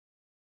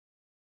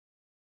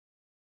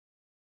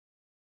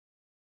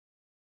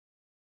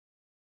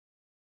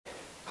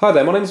Hi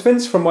there, my name is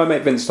Vince from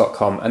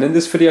mymatevince.com, and in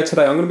this video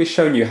today I'm going to be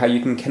showing you how you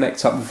can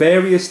connect up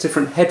various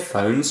different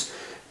headphones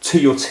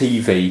to your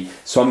TV.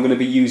 So I'm going to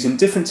be using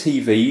different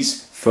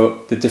TVs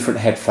for the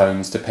different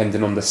headphones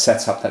depending on the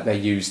setup that they're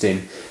used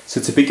in. So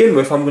to begin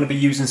with, I'm going to be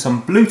using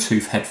some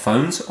Bluetooth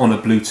headphones on a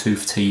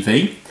Bluetooth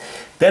TV.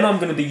 Then I'm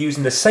going to be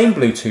using the same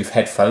Bluetooth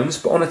headphones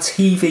but on a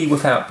TV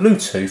without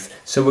Bluetooth.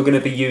 So we're going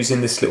to be using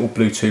this little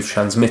Bluetooth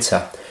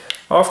transmitter.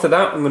 After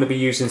that, I'm going to be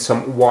using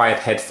some wired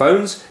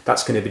headphones.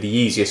 That's going to be the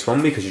easiest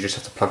one because you just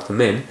have to plug them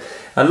in.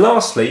 And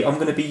lastly, I'm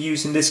going to be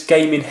using this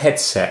gaming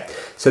headset.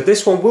 So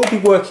this one will be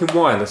working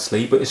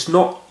wirelessly, but it's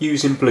not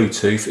using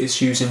Bluetooth.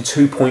 It's using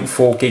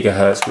 2.4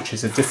 gigahertz, which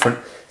is a different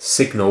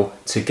signal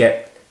to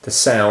get the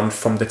sound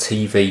from the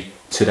TV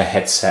to the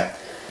headset.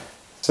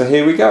 So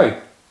here we go.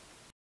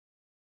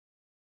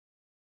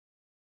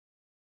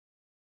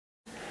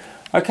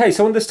 Okay,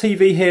 so on this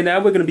TV here now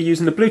we're going to be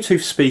using the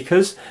Bluetooth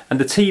speakers, and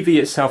the TV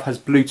itself has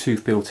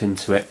Bluetooth built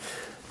into it.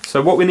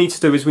 So what we need to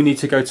do is we need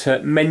to go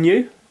to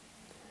Menu,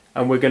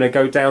 and we're going to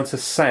go down to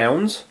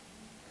Sound,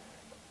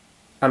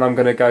 and I'm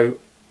going to go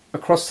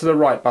across to the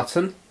right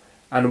button,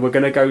 and we're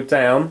going to go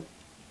down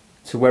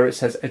to where it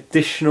says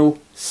Additional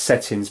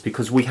Settings,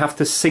 because we have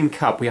to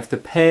sync up, we have to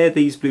pair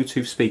these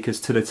Bluetooth speakers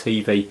to the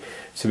TV.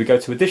 So we go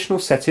to Additional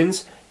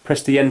Settings,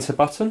 press the Enter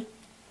button,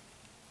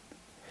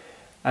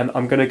 and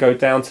I'm going to go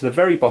down to the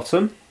very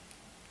bottom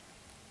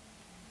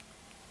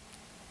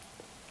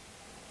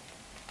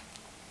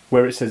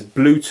where it says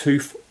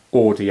Bluetooth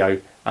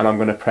Audio, and I'm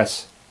going to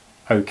press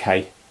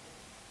OK.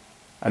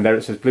 And there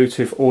it says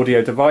Bluetooth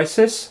Audio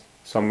Devices,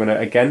 so I'm going to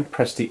again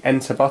press the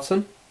Enter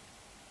button,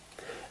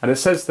 and it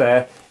says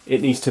there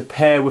it needs to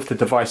pair with the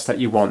device that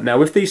you want. Now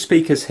with these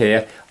speakers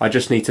here, I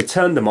just need to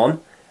turn them on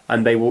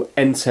and they will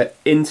enter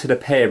into the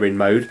pairing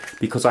mode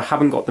because I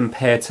haven't got them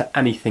paired to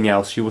anything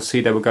else. You will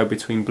see they will go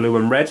between blue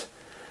and red.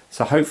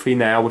 So hopefully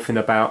now within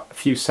about a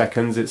few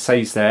seconds it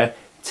says there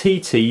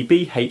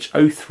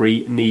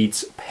TTBH03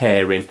 needs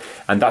pairing,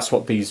 and that's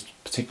what these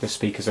particular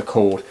speakers are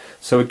called.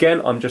 So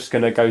again, I'm just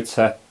going to go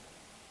to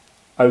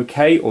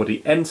OK or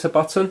the Enter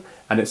button,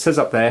 and it says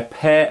up there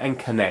pair and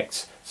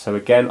connect. So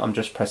again, I'm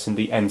just pressing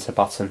the Enter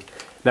button.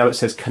 Now it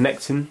says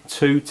connecting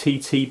to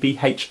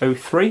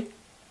TTBH03.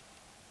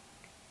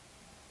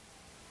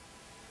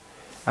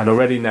 And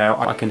already now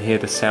I can hear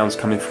the sounds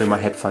coming through my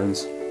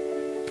headphones.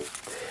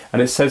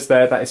 And it says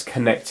there that it's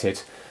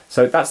connected.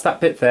 So that's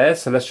that bit there,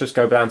 so let's just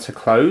go down to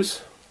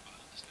close.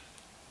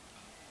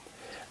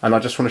 And I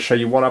just want to show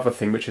you one other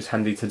thing which is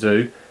handy to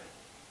do.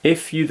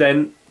 If you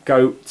then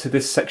go to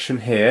this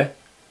section here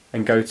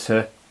and go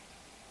to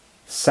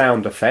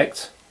sound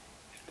effect,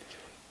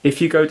 if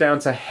you go down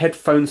to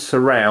headphone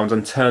surround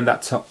and turn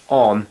that to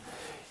on,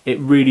 it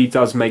really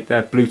does make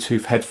their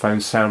Bluetooth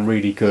headphones sound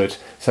really good.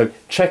 So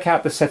check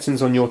out the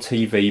settings on your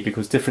TV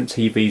because different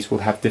TVs will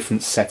have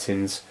different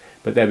settings.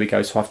 But there we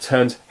go, so I've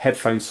turned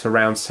headphone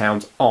surround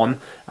sound on,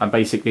 and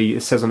basically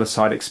it says on the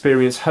side,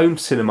 experience home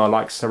cinema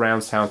like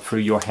surround sound through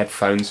your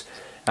headphones.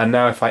 And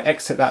now if I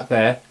exit that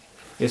there,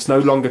 it's no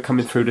longer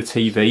coming through the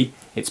TV,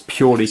 it's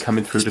purely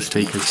coming through the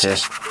speakers here.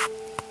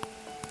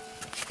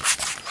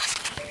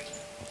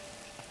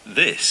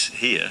 This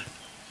here.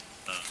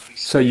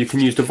 So you can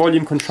use the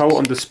volume control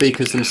on the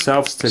speakers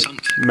themselves to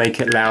make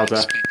it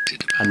louder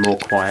and more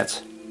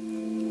quiet.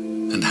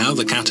 And how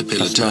the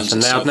caterpillar turns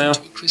itself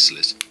into a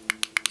chrysalis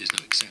is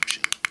no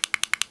exception.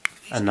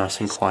 And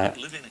nice and quiet.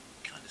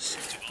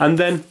 And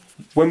then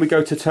when we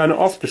go to turn it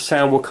off, the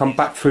sound will come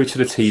back through to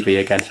the TV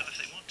again.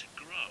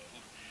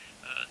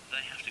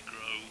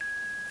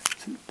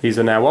 These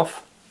are now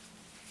off.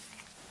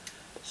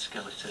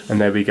 And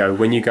there we go.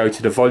 When you go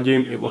to the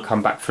volume, it will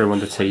come back through on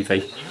the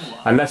TV.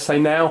 And let's say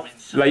now,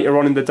 later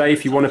on in the day,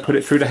 if you want to put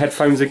it through the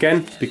headphones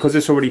again, because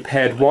it's already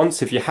paired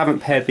once, if you haven't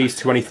paired these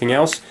to anything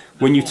else,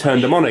 when you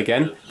turn them on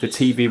again, the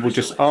TV will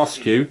just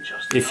ask you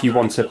if you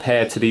want to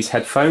pair to these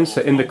headphones.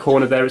 So in the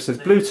corner there it says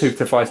Bluetooth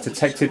device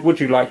detected. Would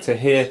you like to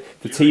hear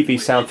the TV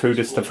sound through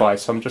this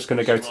device? So I'm just going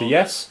to go to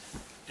yes.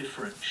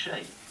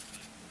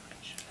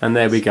 And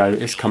there we go,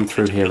 it's come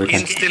through here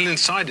again. It's still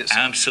inside it.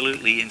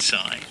 Absolutely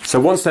inside. So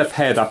once they're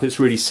paired up, it's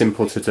really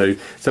simple to do.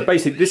 So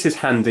basically this is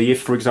handy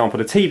if, for example,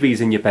 the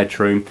TV's in your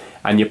bedroom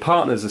and your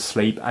partner's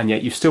asleep and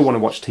yet you still want to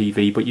watch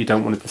TV but you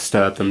don't want to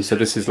disturb them. So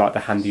this is like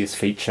the handiest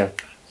feature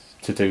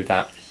to do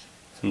that.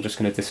 So I'm just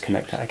going to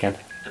disconnect that again.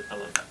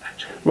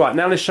 Right,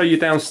 now let's show you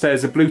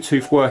downstairs the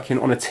Bluetooth working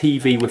on a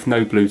TV with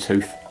no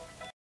Bluetooth.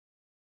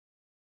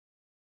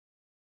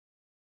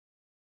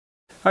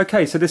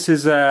 Okay, so this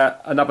is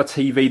another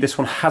TV. This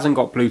one hasn't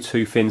got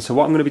Bluetooth in, so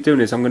what I'm going to be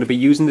doing is I'm going to be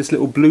using this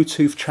little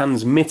Bluetooth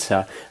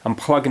transmitter and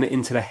plugging it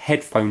into the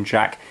headphone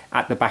jack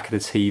at the back of the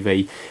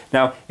TV.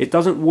 Now, it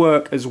doesn't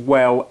work as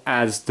well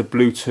as the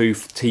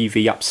Bluetooth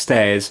TV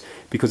upstairs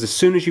because as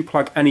soon as you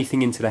plug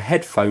anything into the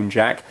headphone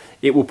jack,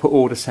 it will put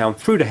all the sound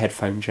through the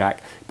headphone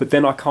jack, but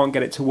then I can't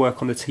get it to work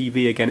on the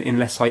TV again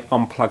unless I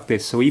unplug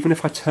this. So even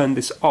if I turn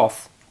this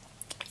off,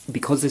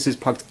 because this is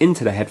plugged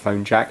into the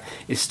headphone jack,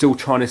 it's still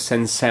trying to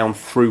send sound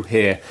through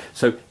here.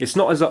 So it's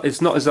not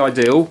as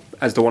ideal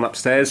as the one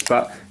upstairs,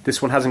 but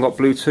this one hasn't got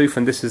Bluetooth,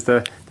 and this is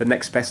the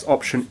next best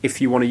option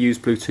if you want to use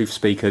Bluetooth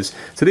speakers.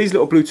 So these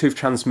little Bluetooth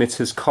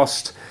transmitters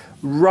cost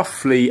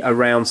roughly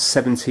around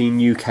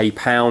 17 UK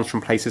pounds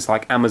from places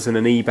like Amazon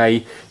and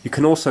eBay. You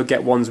can also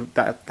get ones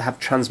that have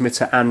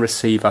transmitter and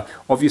receiver.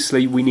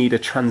 Obviously we need a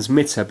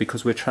transmitter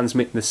because we're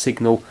transmitting the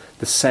signal,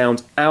 the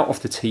sound out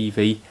of the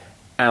TV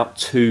out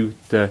to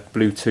the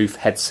Bluetooth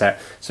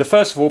headset. So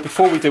first of all,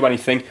 before we do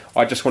anything,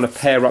 I just want to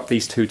pair up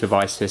these two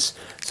devices.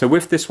 So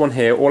with this one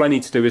here, all I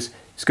need to do is,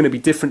 it's going to be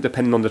different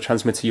depending on the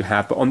transmitter you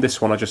have, but on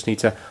this one I just need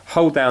to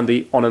hold down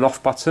the on and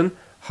off button,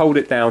 hold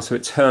it down so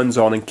it turns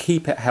on, and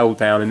keep it held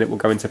down, and it will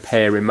go into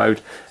pairing mode,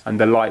 and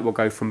the light will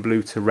go from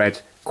blue to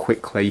red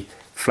quickly,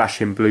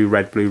 flashing blue,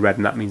 red,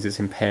 and that means it's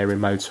in pairing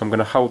mode. So I'm going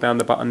to hold down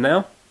the button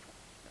now.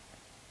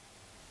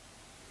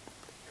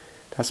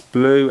 That's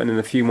blue, and in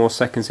a few more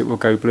seconds it will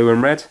go blue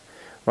and red.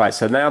 Right,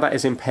 so now that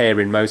is in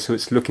pairing mode, so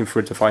it's looking for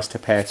a device to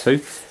pair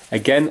to.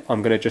 Again,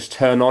 I'm going to just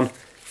turn on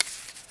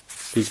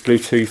these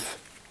Bluetooth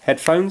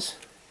headphones.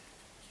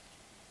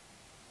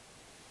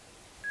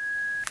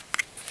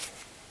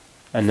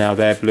 And now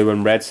they're blue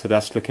and red, so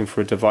that's looking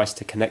for a device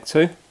to connect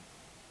to.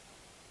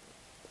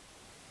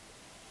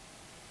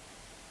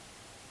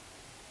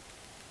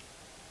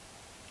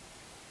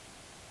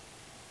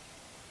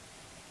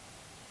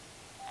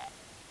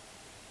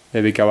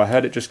 There we go, I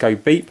heard it just go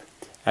beep,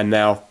 and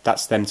now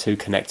that's them two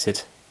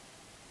connected.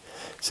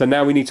 So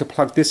now we need to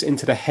plug this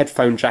into the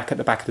headphone jack at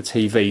the back of the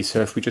TV. So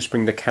if we just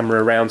bring the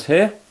camera around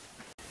here,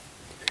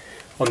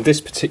 on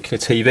this particular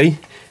TV,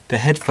 the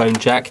headphone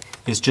jack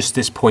is just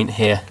this point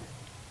here.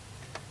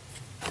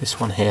 This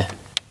one here.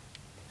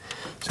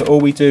 So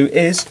all we do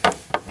is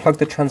plug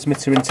the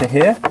transmitter into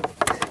here.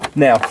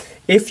 Now,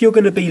 if you're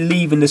going to be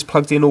leaving this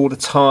plugged in all the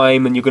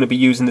time and you're going to be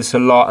using this a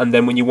lot, and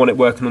then when you want it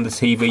working on the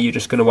TV you're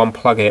just going to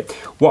unplug it,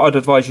 what I'd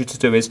advise you to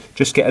do is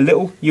just get a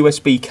little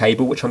USB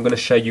cable, which I'm going to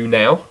show you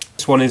now.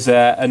 This one is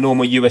a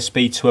normal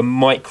USB to a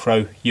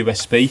micro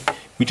USB.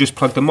 We just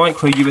plug the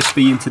micro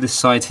USB into this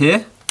side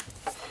here,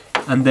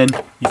 and then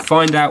you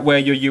find out where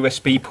your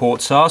USB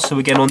ports are. So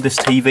again, on this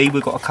TV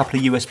we've got a couple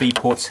of USB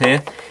ports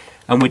here,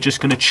 and we're just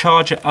going to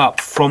charge it up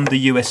from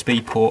the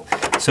USB port.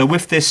 So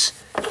with this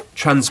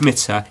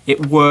transmitter,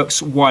 it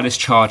works wireless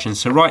charging.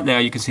 So right now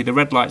you can see the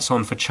red light's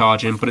on for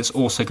charging, but it's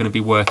also going to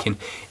be working.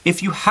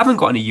 If you haven't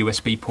got any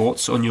USB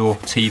ports on your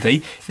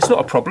TV, it's not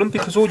a problem,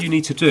 because all you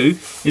need to do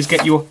is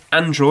get your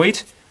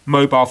Android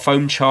mobile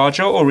phone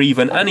charger, or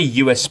even any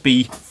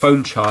USB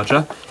phone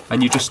charger,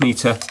 and you just need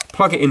to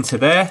plug it into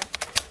there,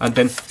 and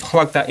then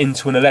plug that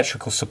into an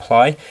electrical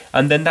supply,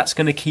 and then that's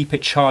going to keep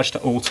it charged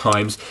at all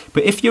times.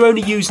 But if you're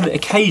only using it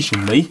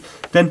occasionally,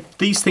 then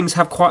these things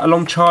have quite a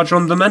long charge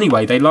on them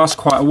anyway. They last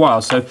quite a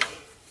while. So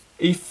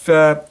if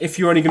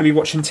you're only going to be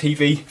watching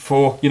TV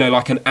for, you know,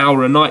 like an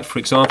hour a night, for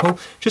example,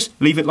 just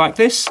leave it like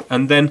this,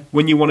 and then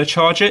when you want to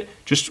charge it,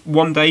 just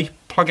one day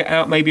plug it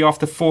out, maybe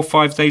after 4 or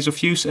 5 days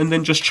of use, and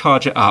then just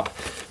charge it up.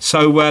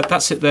 So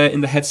that's it there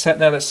in the headset.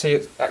 Now let's see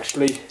it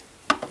actually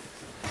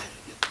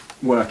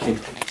working.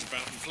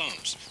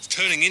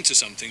 Turning into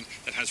something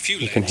that has few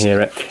legs. You can hear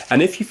it.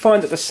 And if you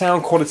find that the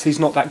sound quality is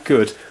not that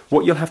good,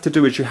 what you'll have to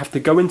do is you have to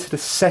go into the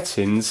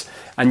settings,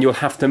 and you'll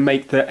have to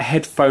make the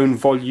headphone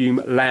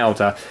volume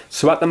louder.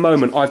 So at the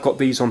moment I've got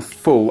these on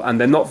full, and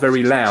they're not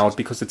very loud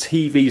because the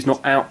TV is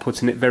not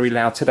outputting it very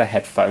loud to the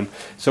headphone.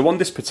 So on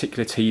this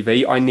particular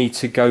TV I need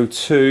to go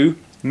to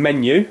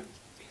menu,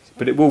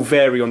 but it will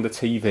vary on the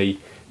TV.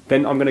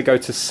 Then I'm going to go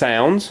to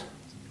sound.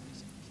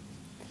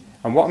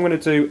 And what I'm going to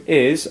do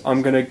is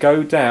I'm going to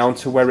go down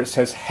to where it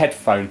says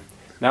headphone.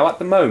 Now at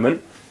the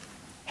moment,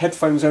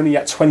 headphone's only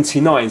at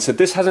 29, so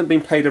this hasn't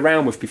been played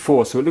around with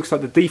before, so it looks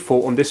like the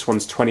default on this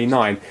one's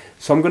 29.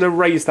 So I'm going to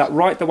raise that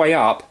right the way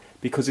up,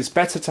 because it's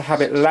better to have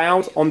it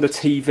loud on the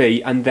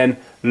TV and then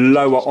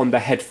lower on the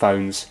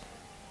headphones.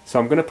 So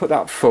I'm going to put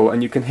that full,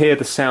 and you can hear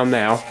the sound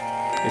now.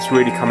 It's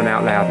really coming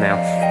out loud now.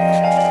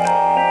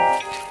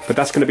 But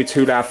that's going to be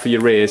too loud for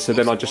your ears, so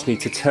then I just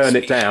need to turn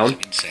it down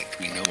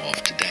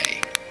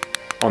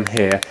on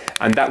here,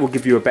 and that will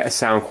give you a better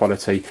sound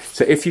quality.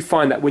 So if you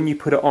find that when you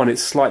put it on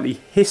it's slightly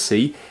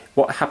hissy,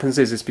 what happens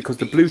is it's because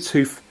the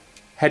Bluetooth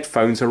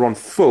headphones are on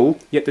full,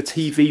 yet the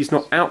TV is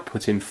not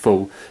outputting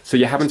full. So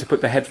you're having to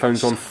put the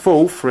headphones on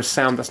full for a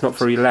sound that's not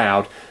very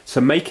loud. So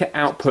make it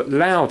output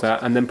louder,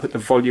 and then put the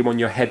volume on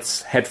your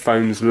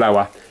headphones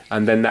lower,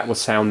 and then that will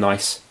sound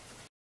nice.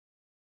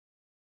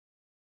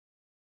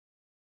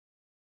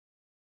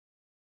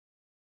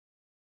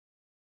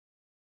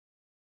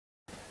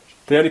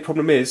 The only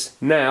problem is,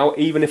 now,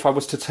 even if I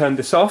was to turn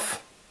this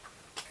off,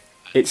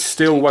 it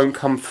still won't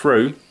come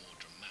through.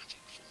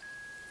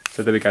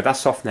 So there we go,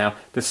 that's off now.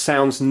 The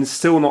sound's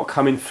still not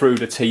coming through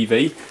the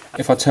TV.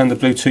 If I turn the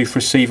Bluetooth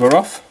receiver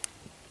off.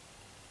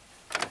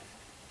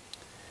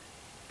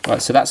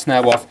 Right, so that's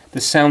now off.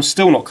 The sound's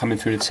still not coming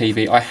through the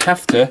TV. I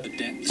have to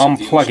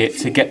unplug it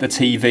to get the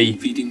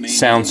TV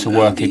sound to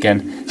work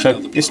again.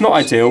 So it's not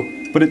ideal,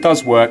 but it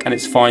does work and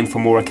it's fine for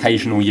more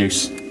occasional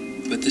use.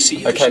 But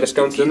the Okay, let's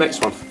go on to the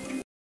next one.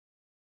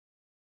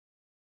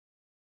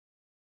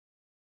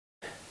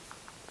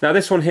 Now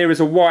this one here is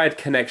a wired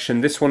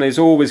connection. This one is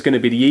always going to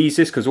be the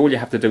easiest because all you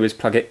have to do is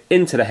plug it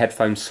into the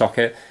headphone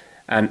socket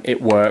and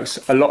it works.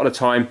 A lot of the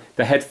time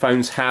the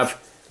headphones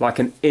have like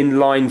an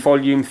inline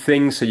volume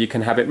thing, so you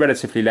can have it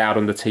relatively loud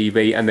on the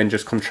TV and then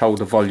just control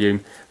the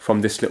volume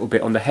from this little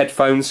bit on the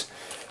headphones.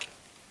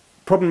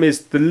 Problem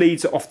is the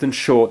leads are often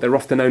short. They're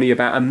often only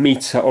about 1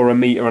 metre or 1.5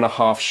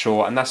 metres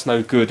short, and that's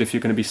no good if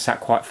you're going to be sat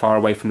quite far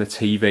away from the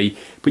TV.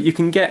 But you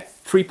can get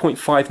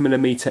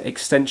 3.5mm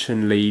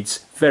extension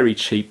leads very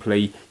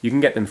cheaply. You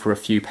can get them for a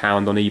few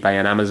pound on eBay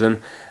and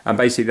Amazon, and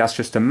basically that's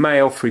just a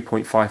male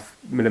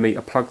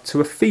 3.5mm plug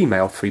to a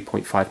female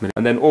 3.5mm,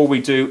 and then all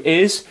we do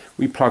is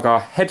we plug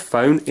our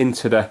headphone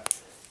into the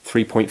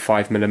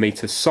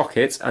 3.5mm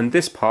socket, and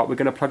this part we're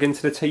going to plug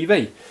into the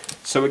TV.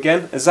 So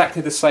again,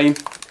 exactly the same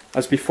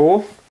as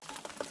before.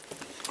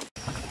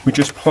 We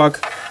just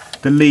plug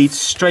the lead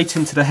straight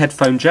into the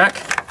headphone jack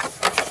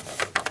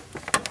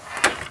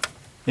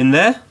in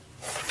there,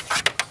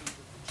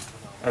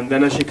 and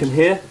then as you can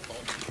hear,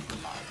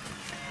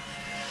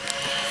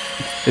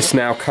 it's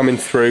now coming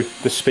through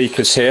the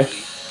speakers here,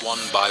 one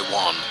by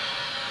one,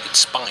 its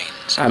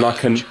spines, and I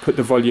can put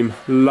the volume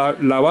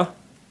lower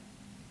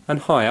and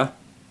higher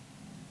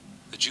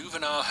the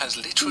juvenile has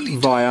literally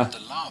via the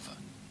lava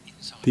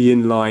inside the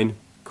inline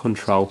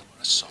control.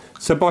 a sock.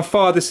 So by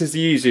far this is the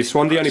easiest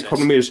one. The only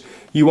problem is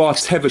you are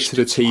tethered to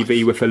the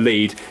TV with a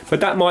lead, but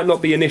that might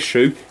not be an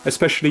issue,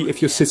 especially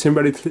if you're sitting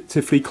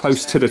relatively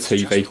close to the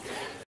TV.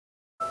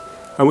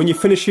 And when you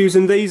finish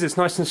using these, it's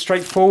nice and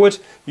straightforward.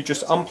 You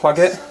just unplug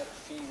it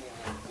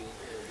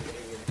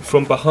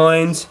from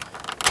behind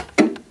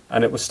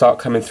and it will start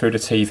coming through the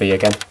TV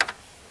again.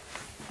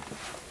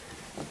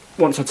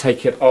 Once I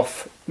take it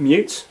off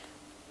mute,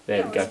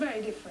 there we go. It's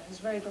very different, it's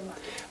very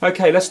dramatic.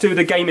 Okay, let's do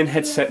the gaming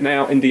headset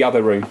now in the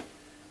other room.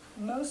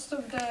 Most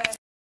of the...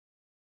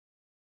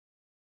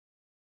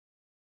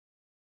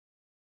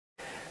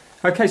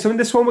 Okay, so in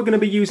this one we're going to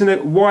be using a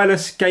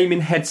wireless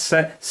gaming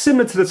headset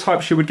similar to the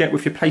types you would get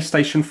with your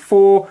PlayStation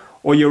 4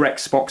 or your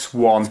Xbox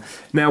One.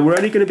 Now we're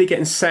only going to be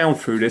getting sound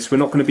through this. We're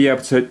not going to be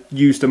able to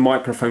use the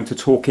microphone to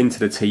talk into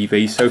the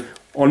TV. So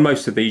on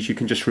most of these you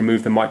can just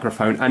remove the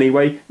microphone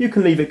anyway. You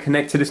can leave it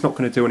connected, it's not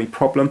going to do any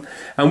problem.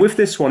 And with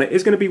this one it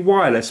is going to be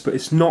wireless, but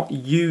it's not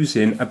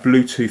using a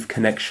Bluetooth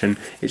connection.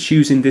 It's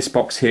using this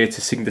box here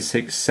to send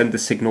the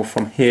signal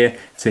from here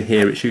to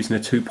here. It's using a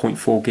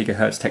 2.4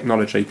 gigahertz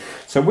technology.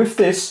 So with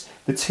this,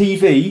 the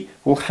TV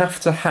will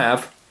have to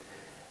have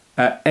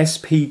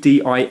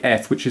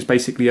SPDIF, which is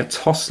basically a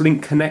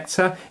Toslink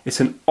connector. It's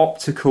an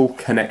optical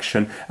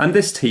connection, and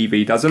this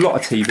TV does. A lot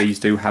of TVs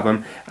do have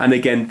them, and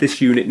again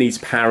this unit needs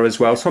power as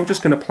well, so I'm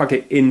just going to plug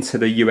it into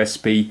the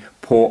USB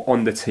port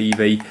on the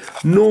TV.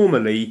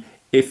 Normally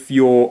if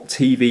your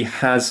TV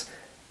has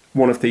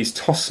one of these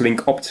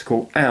Toslink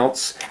optical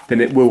outs,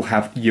 then it will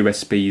have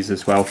USBs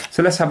as well.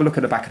 So let's have a look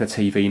at the back of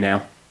the TV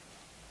now.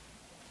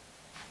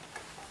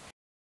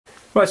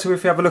 Right, so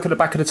if you have a look at the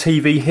back of the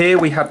TV here,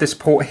 we have this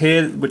port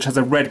here which has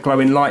a red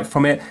glowing light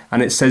from it,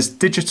 and it says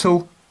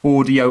digital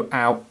audio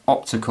out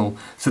optical.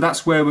 So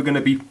that's where we're going to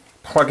be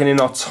plugging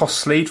in our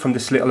TOS lead from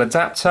this little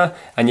adapter,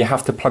 and you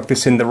have to plug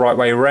this in the right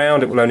way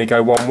around. It will only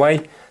go one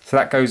way. So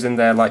that goes in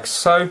there like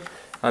so,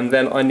 and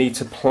then I need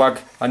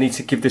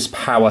to give this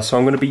power. So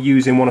I'm going to be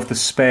using one of the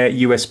spare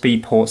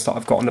USB ports that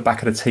I've got on the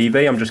back of the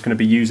TV. I'm just going to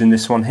be using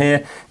this one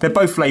here. They're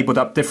both labelled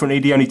up differently.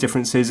 The only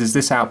difference is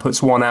this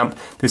outputs 1 amp,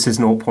 this is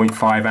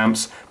 0.5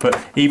 amps.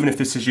 But even if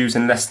this is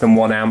using less than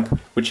 1 amp,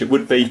 which it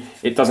would be,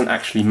 it doesn't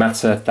actually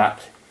matter that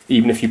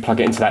even if you plug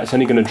it into that, it's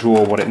only going to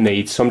draw what it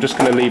needs. So I'm just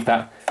going to leave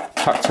that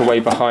tucked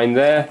away behind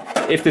there.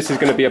 If this is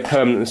going to be a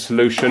permanent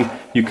solution,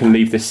 you can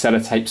leave this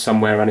sellotape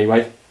somewhere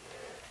anyway.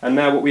 And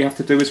now what we have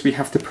to do is we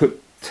have to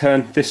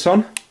turn this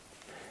on,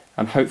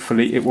 and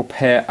hopefully it will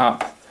pair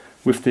up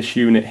with this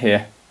unit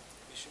here.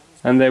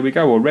 And there we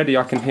go. Already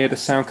I can hear the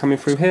sound coming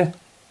through here.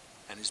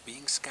 And is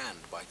being scanned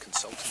by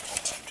consultant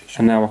obstetrician.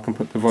 And now I can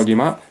put the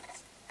volume up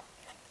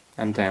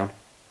and down.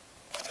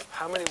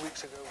 How many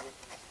weeks ago were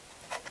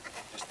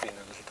just being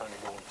a little tiny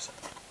ball?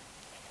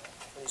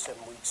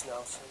 27 weeks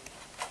now, so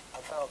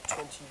about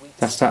 20 weeks.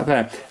 That's that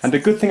there. And the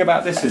good thing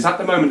about this is at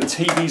the moment the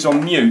TV's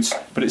on mute,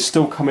 but it's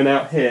still coming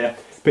out here.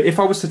 But if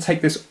I was to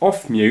take this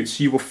off mute,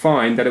 you will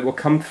find that it will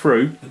come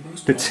through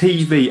the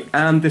TV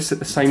and this at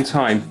the same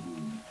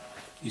time.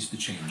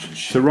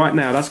 So right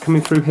now that's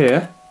coming through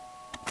here.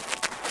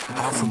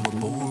 How from a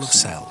ball of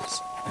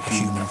cells, a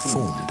human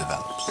form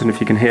develops. I don't know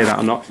if you can hear that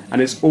or not.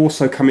 And it's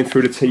also coming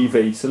through the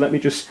TV. So let me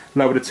just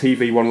lower the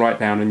TV one right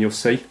down and you'll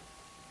see.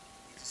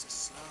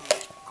 So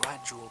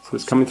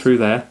it's coming through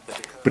there.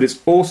 But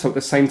it's also at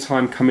the same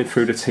time coming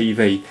through the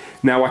TV.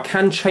 Now I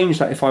can change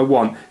that if I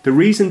want. The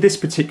reason this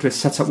particular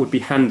setup would be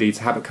handy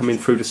to have it coming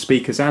through the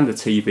speakers and the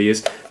TV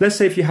is, let's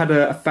say if you had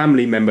a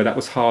family member that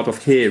was hard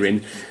of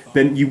hearing,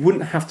 then you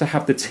wouldn't have to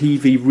have the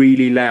TV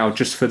really loud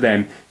just for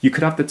them. You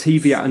could have the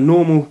TV at a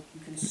normal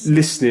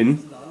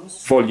listening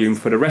volume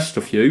for the rest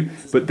of you,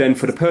 but then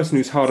for the person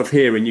who's hard of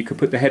hearing, you could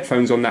put the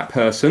headphones on that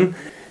person.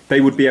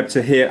 They would be able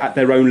to hear at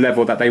their own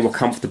level that they were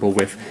comfortable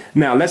with.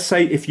 Now, let's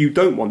say if you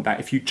don't want that,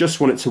 if you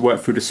just want it to work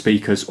through the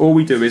speakers, all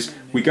we do is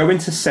we go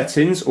into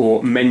settings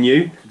or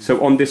menu.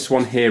 So on this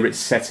one here, it's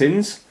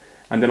settings,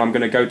 and then I'm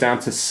going to go down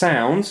to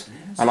sound,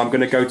 and I'm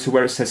going to go to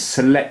where it says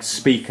select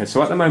speaker.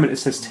 So at the moment it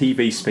says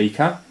TV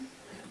speaker,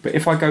 but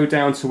if I go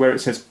down to where it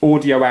says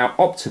audio out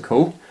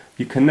optical,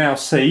 you can now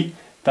see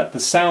that the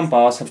sound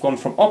bars have gone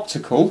from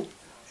optical.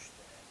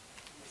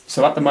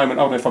 So at the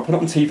moment, if I put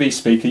it on TV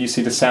speaker, you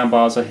see the sound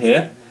bars are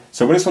here.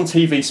 So when it's on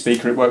TV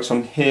speaker, it works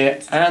on here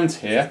and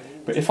here,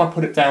 but if I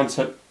put it down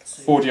to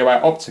audio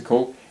out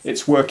optical,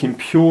 it's working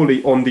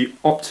purely on the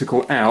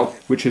optical out,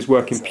 which is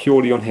working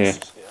purely on here.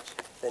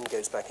 Then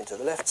goes back into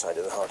the left side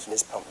of the heart and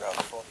is pumped out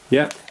before.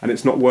 Yeah, and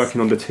it's not working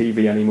on the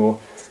TV anymore.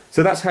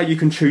 So that's how you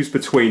can choose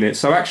between it.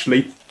 So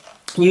actually,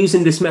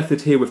 using this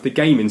method here with the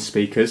gaming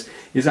speakers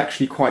is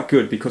actually quite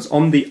good, because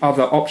on the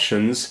other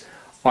options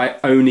I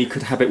only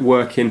could have it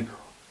working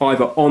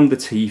either on the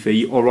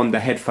TV or on the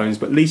headphones,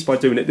 but at least by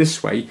doing it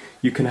this way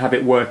you can have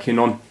it working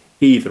on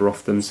either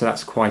of them, so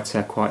that's quite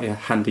a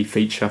handy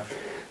feature.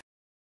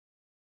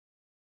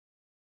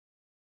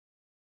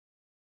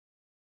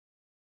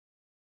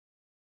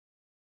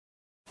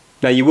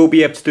 Now you will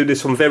be able to do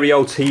this on very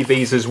old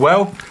TVs as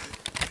well,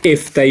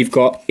 if they've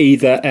got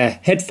either a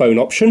headphone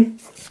option,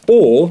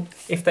 or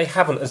if they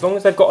haven't, as long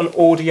as they've got an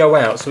audio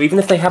out. So even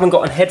if they haven't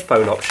got a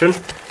headphone option,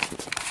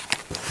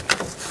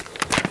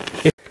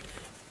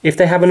 if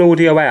they have an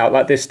audio out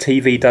like this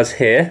TV does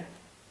here,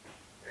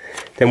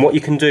 then what you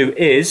can do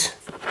is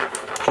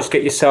just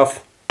get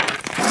yourself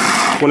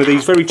one of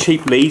these very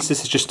cheap leads.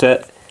 This is just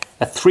a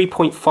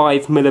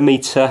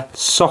 3.5mm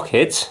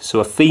socket, so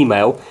a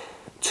female,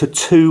 to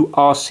 2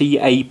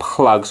 RCA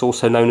plugs,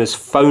 also known as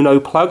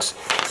phono plugs.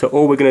 So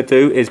all we're going to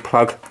do is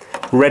plug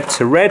red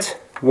to red,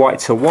 white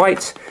to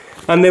white,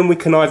 and then we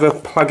can either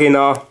plug in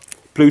our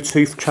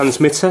Bluetooth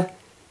transmitter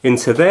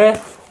into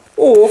there,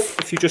 or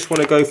if you just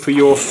want to go for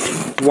your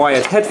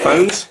wired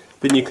headphones,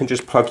 then you can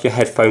just plug your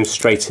headphones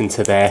straight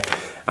into there,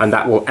 and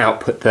that will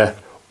output the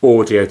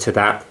audio to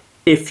that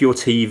if your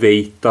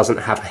TV doesn't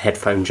have a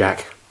headphone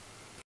jack.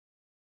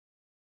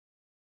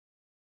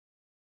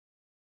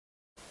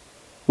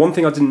 One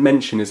thing I didn't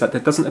mention is that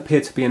there doesn't appear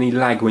to be any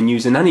lag when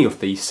using any of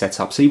these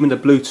setups, even the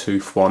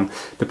Bluetooth one.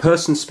 The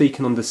person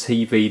speaking on the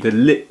TV, the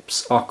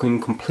lips are in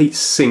complete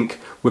sync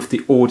with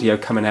the audio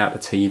coming out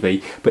of the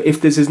TV. But if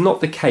this is not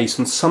the case,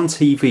 on some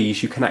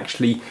TVs you can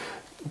actually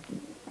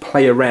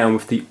play around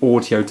with the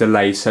audio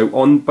delay. So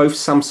on both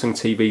Samsung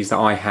TVs that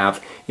I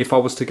have, if I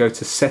was to go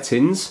to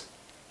settings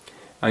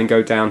and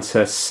go down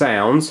to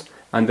sound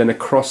and then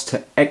across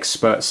to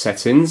expert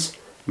settings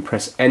and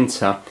press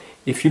enter,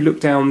 if you look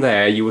down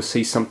there, you will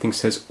see something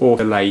says audio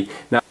delay.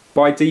 Now,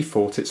 by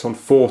default, it's on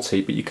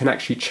 40, but you can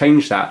actually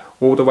change that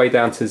all the way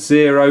down to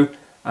 0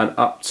 and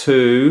up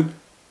to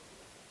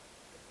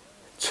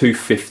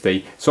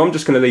 250. So I'm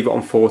just going to leave it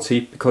on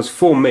 40 because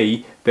for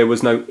me, there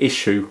was no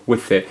issue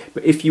with it.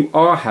 But if you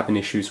are having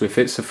issues with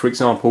it, so for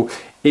example,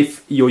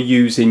 if you're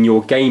using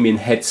your gaming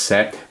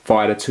headset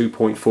via the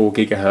 2.4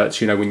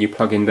 gigahertz, you know, when you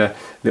plug in the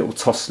little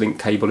Toslink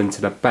cable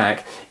into the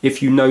back,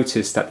 if you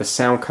notice that the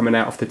sound coming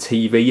out of the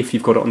TV, if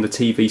you've got it on the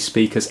TV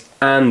speakers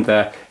and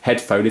the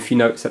headphone, if you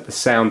notice that the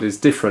sound is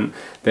different,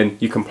 then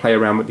you can play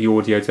around with the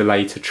audio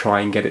delay to try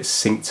and get it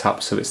synced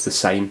up so it's the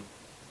same.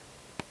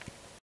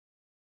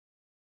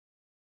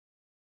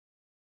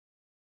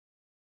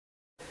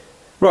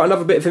 Right,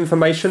 another bit of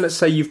information. Let's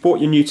say you've bought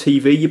your new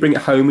TV, you bring it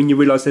home and you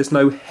realise there's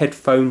no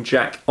headphone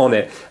jack on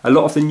it. A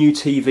lot of the new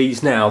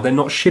TVs now, they're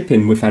not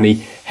shipping with any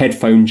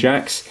headphone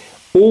jacks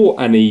or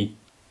any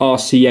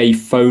RCA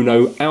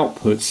phono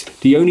outputs.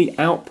 The only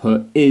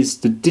output is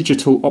the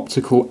digital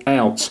optical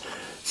out.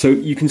 So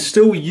you can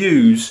still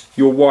use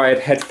your wired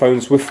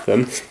headphones with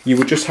them. You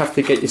will just have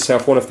to get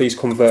yourself one of these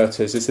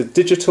converters. It's a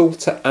digital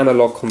to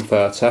analog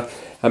converter,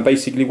 and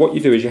basically what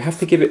you do is you have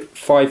to give it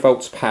 5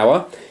 volts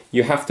power.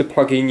 You have to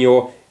plug in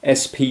your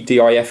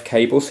SPDIF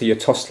cable, so your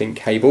Toslink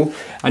cable,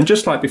 and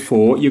just like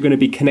before, you're going to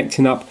be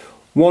connecting up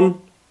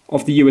one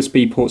of the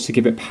USB ports to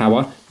give it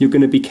power. You're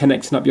going to be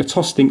connecting up your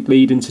Toslink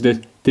lead into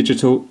the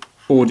digital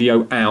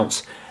audio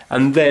out,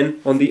 and then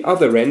on the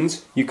other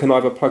end you can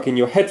either plug in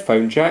your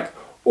headphone jack,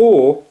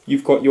 or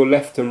you've got your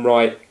left and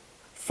right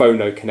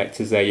phono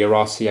connectors there, your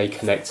RCA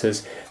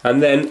connectors,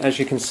 and then as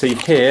you can see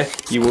here,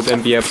 you will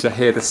then be able to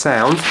hear the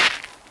sound.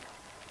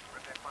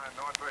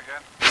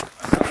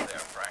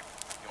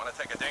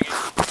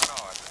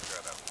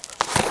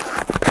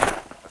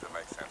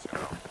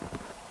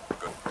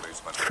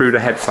 Through the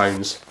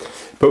headphones.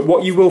 But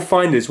what you will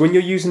find is when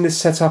you're using this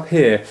setup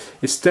here,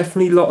 it's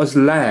definitely not as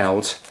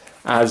loud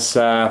as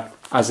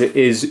it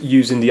is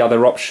using the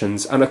other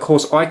options. And of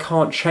course I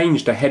can't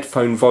change the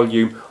headphone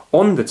volume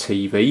on the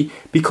TV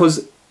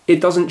because it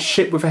doesn't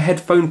ship with a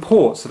headphone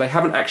port, so they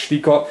haven't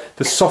actually got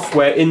the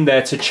software in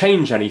there to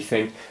change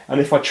anything. And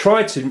if I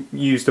try to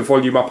use the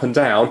volume up and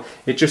down,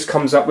 it just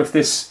comes up with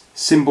this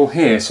symbol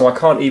here, so I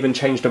can't even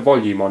change the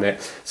volume on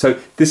it. So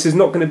this is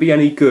not going to be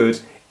any good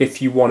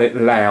if you want it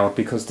loud,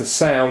 because the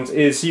sound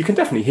is, you can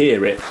definitely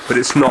hear it, but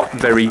it's not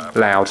very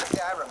loud.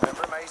 Yeah, I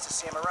remember him. I used to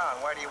see him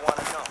around. Why do you want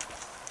to know?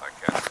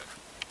 Okay.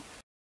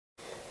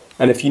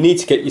 And if you need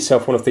to get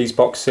yourself one of these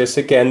boxes,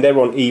 again, they're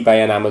on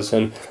eBay and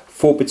Amazon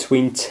for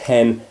between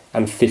 10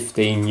 and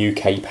 15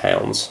 UK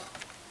pounds.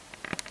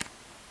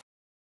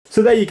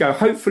 So there you go.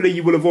 Hopefully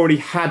you will have already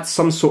had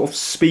some sort of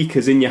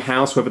speakers in your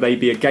house, whether they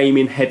be a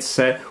gaming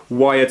headset,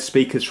 wired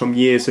speakers from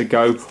years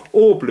ago,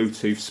 or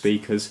Bluetooth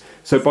speakers.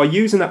 So by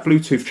using that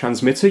Bluetooth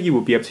transmitter, you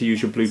will be able to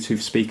use your Bluetooth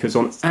speakers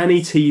on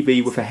any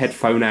TV with a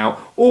headphone out,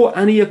 or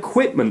any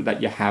equipment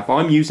that you have.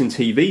 I'm using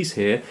TVs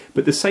here,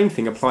 but the same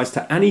thing applies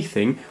to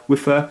anything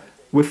with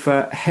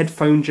a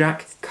headphone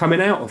jack coming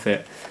out of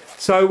it.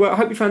 So I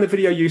hope you found the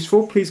video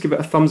useful. Please give it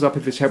a thumbs up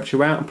if it's helped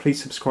you out, and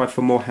please subscribe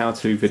for more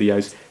how-to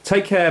videos.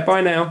 Take care,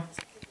 bye now.